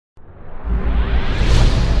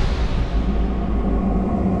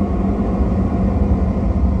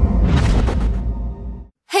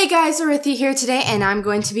guys, Erythia here today, and I'm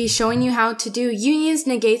going to be showing you how to do unions,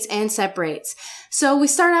 negates, and separates. So we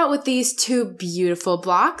start out with these two beautiful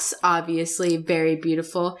blocks, obviously very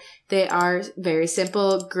beautiful. They are very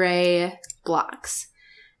simple gray blocks.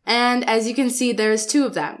 And as you can see, there's two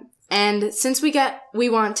of them. And since we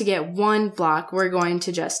want to get one block, we're going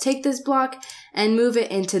to just take this block and move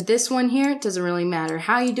it into this one here. It doesn't really matter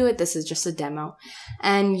how you do it. This is just a demo.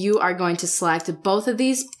 And you are going to select both of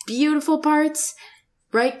these beautiful parts,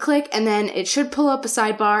 right click, and then it should pull up a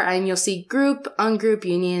sidebar and you'll see group, ungroup,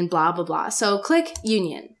 union, blah, blah, blah. So click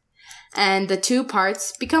union and the two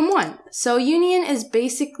parts become one. So union is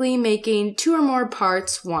basically making two or more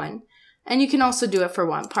parts one. And you can also do it for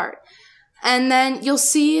one part. And then you'll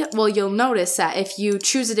see, well, you'll notice that if you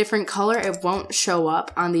choose a different color, it won't show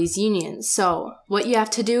up on these unions. So what you have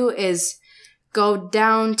to do is go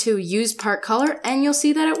down to use part color and you'll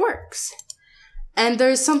see that it works. And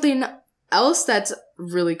there's something else that's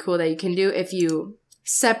really cool that you can do if you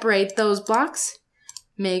separate those blocks.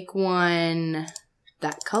 Make one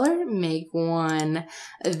that color, make one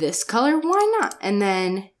this color, why not? And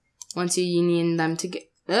then once you union them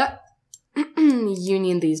together,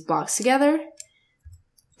 union these blocks together,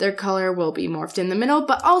 their color will be morphed in the middle,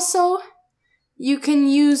 but also you can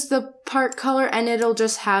use the part color and it'll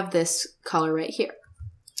just have this color right here.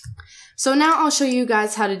 So now I'll show you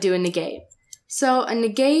guys how to do a negate. So a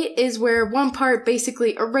negate is where one part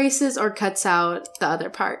basically erases or cuts out the other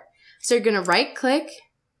part. So you're gonna right click,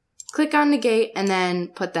 click on negate, and then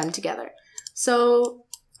put them together. So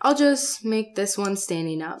I'll just make this one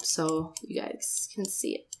standing up so you guys can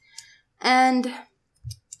see it. And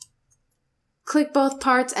click both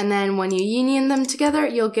parts, and then when you union them together,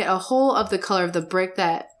 you'll get a hole of the color of the brick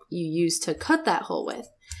that you used to cut that hole with.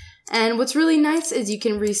 And what's really nice is you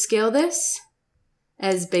can rescale this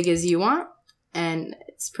as big as you want, and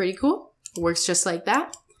it's pretty cool. It works just like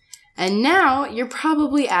that. And now you're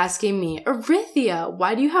probably asking me, Erythia,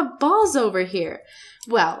 why do you have balls over here?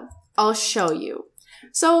 Well, I'll show you.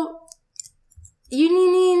 So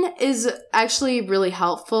unioning is actually really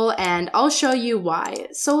helpful, and I'll show you why.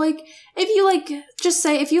 So like, if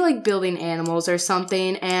you like building animals or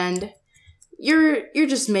something, and you're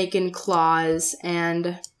just making claws,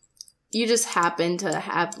 and you just happen to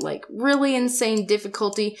have like really insane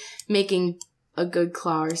difficulty making a good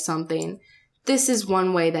claw or something, this is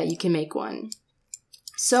one way that you can make one.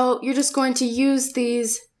 So you're just going to use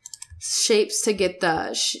these shapes to get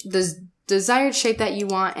the desired shape that you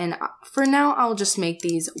want, and for now I'll just make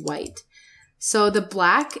these white. So the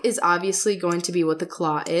black is obviously going to be what the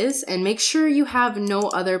claw is, and make sure you have no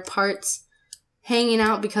other parts hanging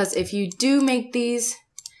out, because if you do make these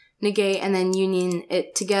negate and then union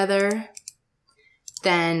it together,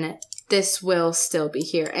 then this will still be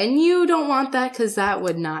here, and you don't want that because that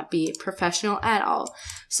would not be professional at all.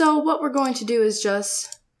 So what we're going to do is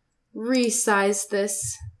just resize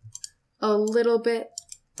this a little bit.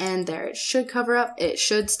 And there, it should cover up. It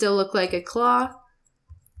should still look like a claw.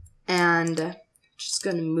 And just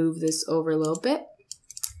going to move this over a little bit.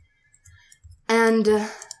 And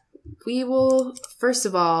we will, first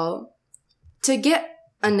of all, to get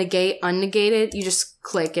a negate unnegated, you just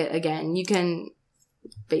click it again. You can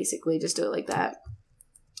basically just do it like that.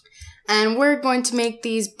 And we're going to make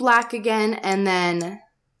these black again and then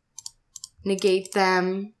negate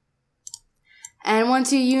them. And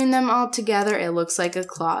once you union them all together, it looks like a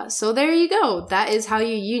claw. So there you go. That is how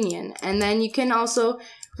you union. And then you can also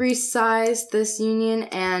resize this union.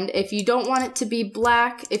 And if you don't want it to be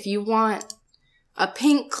black, if you want a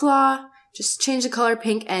pink claw, just change the color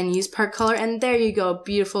pink and use part color. And there you go.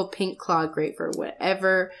 Beautiful pink claw. Great for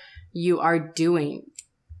whatever you are doing.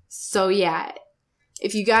 So yeah,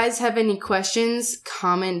 if you guys have any questions,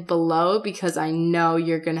 comment below, because I know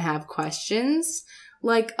you're going to have questions,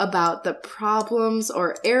 like about the problems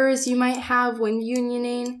or errors you might have when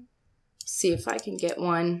unioning. See if I can get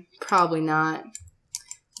one. Probably not.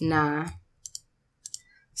 Nah.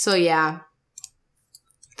 So yeah,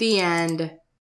 the end.